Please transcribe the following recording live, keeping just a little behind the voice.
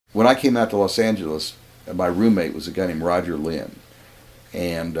When I came out to Los Angeles, my roommate was a guy named Roger Lynn,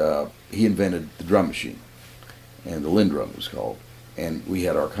 and he invented the drum machine, and the Lynn drum it was called. And we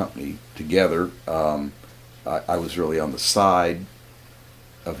had our company together. I was really on the side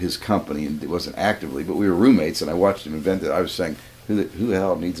of his company, and it wasn't actively, but we were roommates, and I watched him invent it. I was saying, who the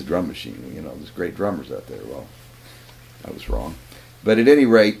hell needs a drum machine? You know, there's great drummers out there. Well, I was wrong. But at any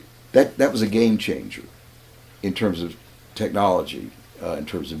rate, that was a game changer in terms of technology, in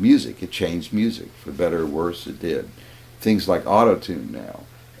terms of music. It changed music, for better or worse, it did. Things like auto-tune now.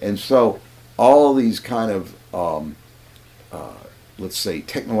 And so all these kind of, let's say,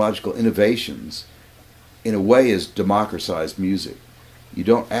 technological innovations, in a way, has democratized music. You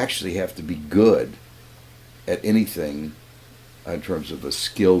don't actually have to be good at anything in terms of a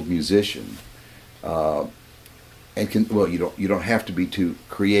skilled musician, well, you don't have to be to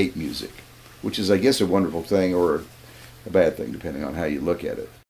create music, which is, I guess, a wonderful thing or a bad thing, depending on how you look at it.